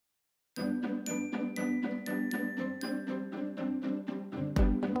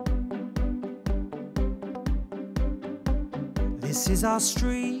This is our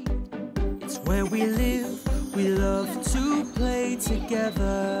street, it's where we live. We love to play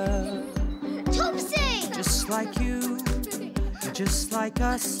together. Topsy! Just like you, just like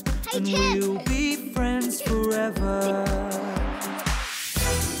us, Hey, and Tim. we'll be friends forever.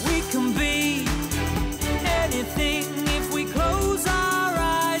 We can be anything if we close our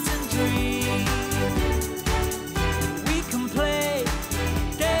eyes and dream. We can play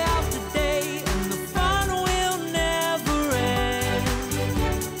day after day, and the fun will never end.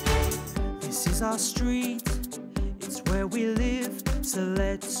 This is our street, it's where we live, so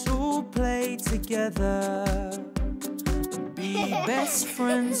let's all play together. Be best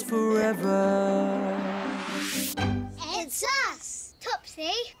friends forever. It's us, Topsy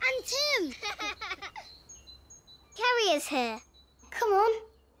and Tim. Kerry is here. Come on.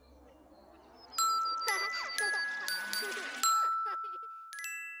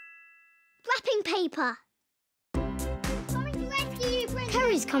 Wrapping paper. Coming to rescue you, Princess.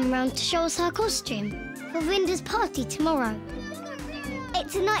 Kerry's come round to show us her costume for Vinder's party tomorrow.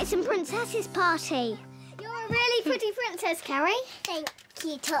 It's a Knights and Princesses party. You're a really pretty princess, Kerry. Thank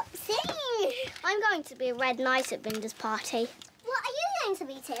you, Topsy. I'm going to be a red knight at Vinder's party. What are you going to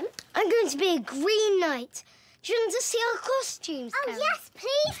be, Tim? I'm going to be a green knight. Do you want to see our costumes, Kerry? Yes,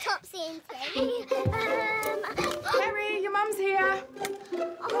 please, Topsy and Tim. Kerry, your mum's here.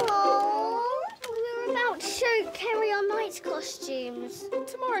 Oh, we were about to show Kerry our knight's costumes.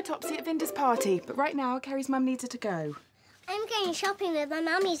 Tomorrow, Topsy, at Vinder's party. But right now, Kerry's mum needs her to go. I'm going shopping with my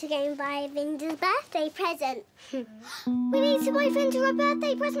mummy to go and buy Vinder's birthday present. We need to buy Vinder a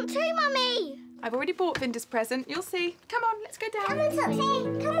birthday present too, Mummy. I've already bought Vinder's present. You'll see. Come on, let's go down. Come on,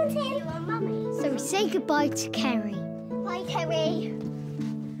 Topsy. Come on, Tim. You are Mummy. So we say goodbye to Kerry. Bye, Kerry.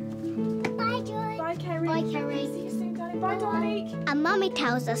 Bye, Joy. Bye, Kerry. Bye, Kerry. See you soon, darling. Bye, Dominique. And Mummy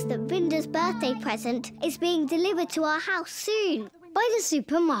tells us that Vinder's birthday present is being delivered to our house soon by the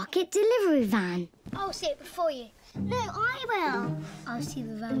supermarket delivery van. I'll see it before you. No, I will. I'll see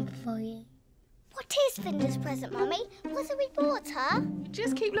the van before you. What is Vinder's present, Mummy? What have we bought her?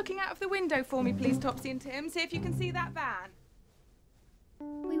 Just keep looking out of the window for me, please, Topsy and Tim. See if you can see that van.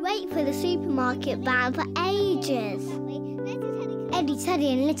 We wait for the supermarket van for ages. Eddie,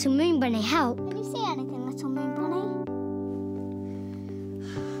 Teddy and Little Moon Bunny help. Can you see anything, Little Moon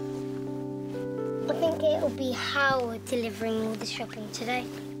Bunny? I think it'll be Howard delivering all the shopping today.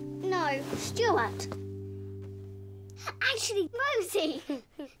 No, Stuart. Actually, Rosie.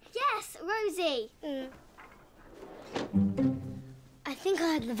 Yes, Rosie. I think I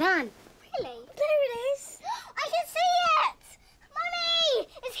heard the van. Really? There it is. I can see it! Mummy!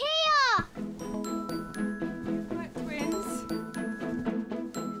 It's here! Hello, twins.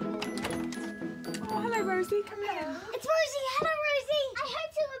 Oh, hello, Rosie. Come here. It's Rosie. Hello, Rosie. I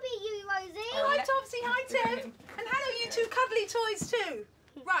hoped it would be you, Rosie. Hi, Topsy. Hi, Tim. And hello, you two cuddly toys, too.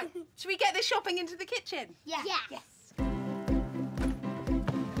 Right, should we get this shopping into the kitchen? Yeah. Yes.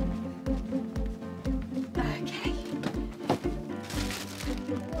 Okay.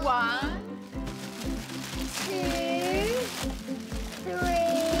 1, 2, 3,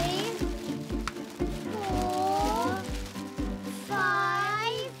 4,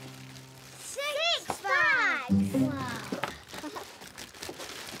 5, 6 bags. Wow.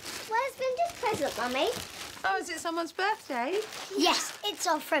 Where's Vinder's present, Mummy? Oh, is it someone's birthday? Yes, it's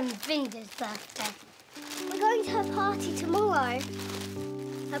our friend Vinder's birthday. We're going to her party tomorrow.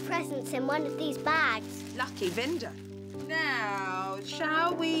 Her present's in one of these bags. Lucky Vinder. Now,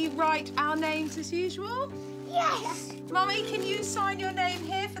 shall we write our names as usual? Yes! Mummy, can you sign your name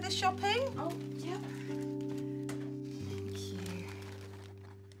here for the shopping? Oh, yeah.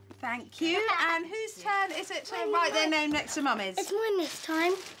 Thank you. And whose turn is it to write their name next to Mummy's? It's mine this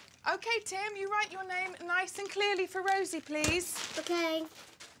time. OK, Tim, you write your name nice and clearly for Rosie, please. OK.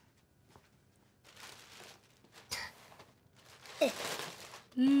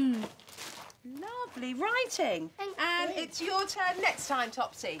 Lovely writing. Thank and you. it's your turn next time,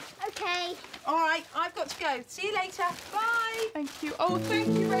 Topsy. OK. All right, I've got to go. See you later. Bye. Thank you. Oh, thank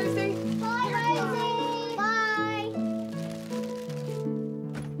you, Rosie. Bye, Rosie. Bye.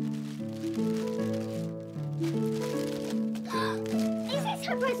 Is this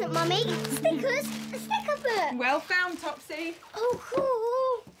her present, Mummy? Stickers? A sticker book. Well found, Topsy. Oh,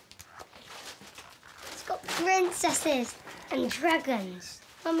 cool. It's got princesses and dragons.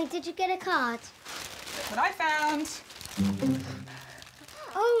 Mummy, did you get a card? That's what I found.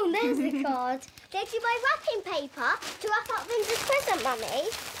 Oh, there's the card. Did you buy wrapping paper to wrap up Vinder's present, Mummy?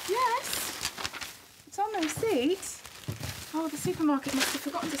 Yes. It's on the receipt. Oh, the supermarket must have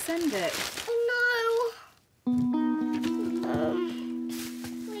forgotten to send it. Oh, no.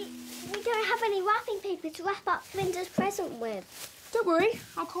 We don't have any wrapping paper to wrap up Linda's present with? Don't worry,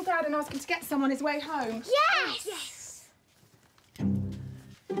 I'll call Dad and ask him to get some on his way home. Yes! Yes!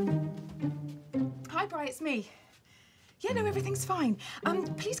 Hi, Bri, it's me. Yeah, no, everything's fine.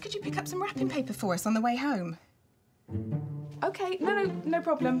 Please could you pick up some wrapping paper for us on the way home? Okay, no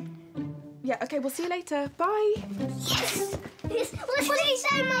problem. Yeah, okay, we'll see you later. Bye. Yes! Yes. What did he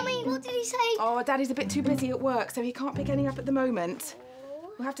say, Mummy? What did he say? Oh, Daddy's a bit too busy at work, so he can't pick any up at the moment.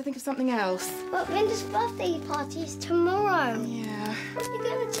 We'll have to think of something else. But Linda's birthday party is tomorrow. Yeah. What are you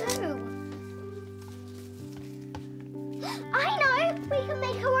going to do? I know! We can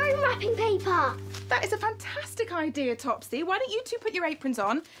make our own wrapping paper. That is a fantastic idea, Topsy. Why don't you two put your aprons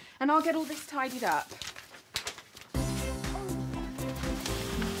on and I'll get all this tidied up.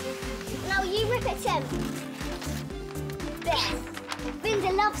 Now you rip it, Tim. There.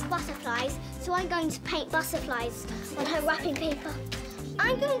 Linda loves butterflies, so I'm going to paint butterflies on her wrapping paper.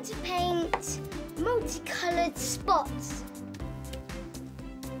 I'm going to paint multicoloured spots.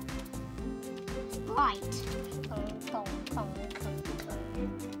 Right.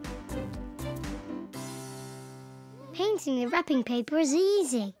 Painting the wrapping paper is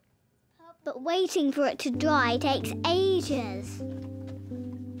easy, but waiting for it to dry takes ages.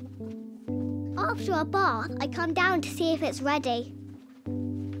 After a bath, I come down to see if it's ready.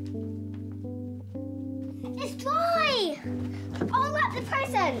 It's dry! I'll wrap the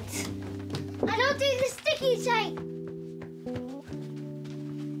present. And I'll do the sticky tape.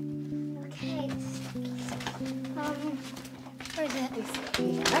 Okay, the sticky tape. Where is it?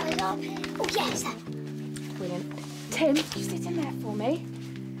 Where is it up here? Oh, yes. Brilliant. Tim, you sit in there for me.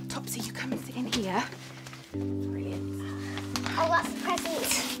 Topsy, you come and sit in here. Brilliant. Oh, that's the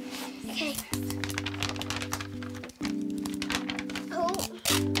present. Okay. Oh.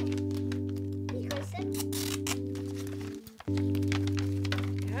 You go sit. There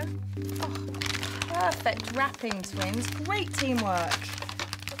we go. Oh, perfect wrapping, twins. Great teamwork.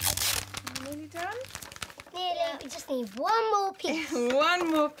 Nearly done? Nearly. We just need one more piece.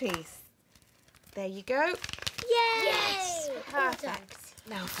 One more piece. There you go. Yay! Yes! Perfect.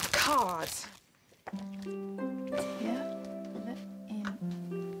 Now for the card. Dear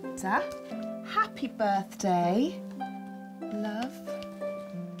Linda, happy birthday. Love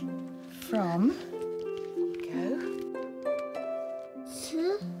from... Go.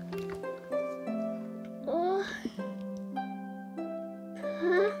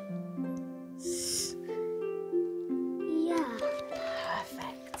 Yeah.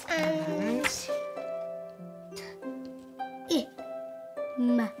 Perfect. And...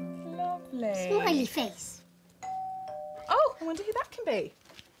 Lovely. Smiley face. Oh, I wonder who that can be.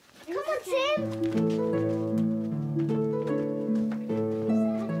 Come on, Tim.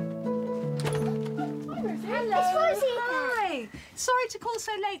 Hello. It's Rosie. Hi. Sorry to call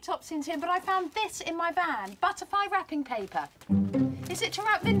so late, Topsy and Tim, but I found this in my van. Butterfly wrapping paper. Is it to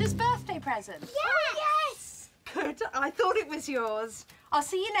wrap Linda's birthday present? Yes! Good. I thought it was yours. I'll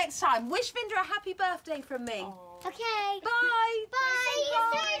see you next time. Wish Linda a happy birthday from me. Okay. Bye.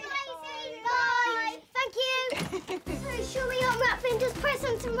 Bye. Bye. Thank you. So, shall we unwrap Linda's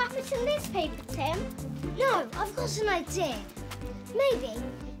present and wrap it in this paper, Tim? No, I've got an idea. Maybe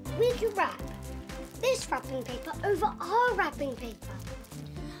we could wrap this wrapping paper over our wrapping paper.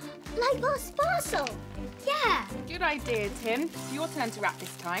 Like our parcel. Yeah. Good idea, Tim. It's your turn to wrap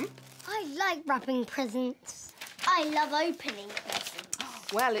this time. I like wrapping presents. I love opening presents.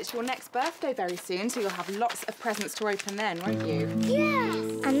 Well, it's your next birthday very soon, so you'll have lots of presents to open then, won't you? Yes.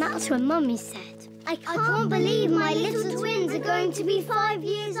 And that's what Mummy said. I can't believe my little twins are going to be 5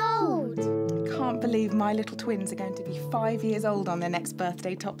 years old. I can't believe my little twins are going to be 5 years old on their next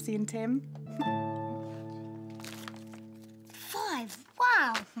birthday, Topsy and Tim. 5?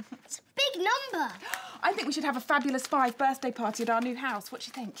 Wow. It's a big number. I think we should have a fabulous 5 birthday party at our new house. What do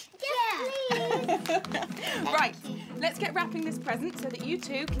you think? Yeah, please. Right, let's get wrapping this present so that you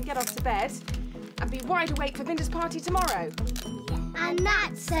two can get off to bed and be wide awake for Linda's party tomorrow. And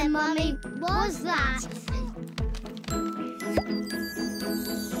that, said Mummy, was that.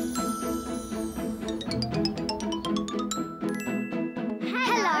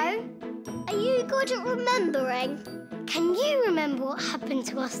 Hello. Are you good at remembering? Can you remember what happened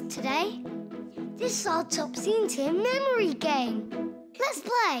to us today? This is our Topsy and Tim memory game. Let's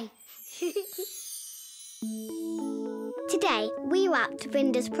play. Today, we wrapped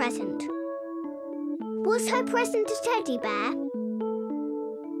Linda's present. Was her present a teddy bear?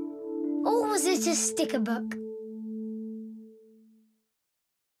 Or was it a sticker book?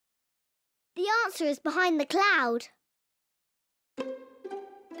 The answer is behind the cloud.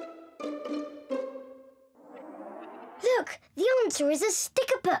 Look, the answer is a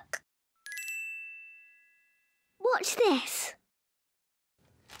sticker book. this?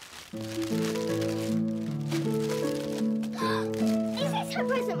 Is this her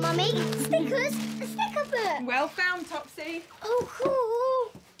present, Mummy? Stickers? A sticker book? Well found, Topsy. Oh,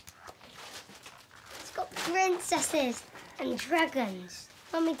 cool. It's got princesses and dragons.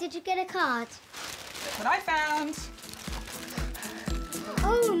 Mummy, did you get a card? That's what I found.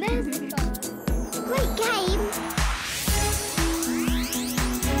 Oh, there's the card. Great game.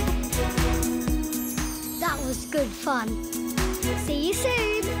 That was good fun. See you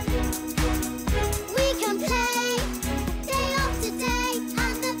soon.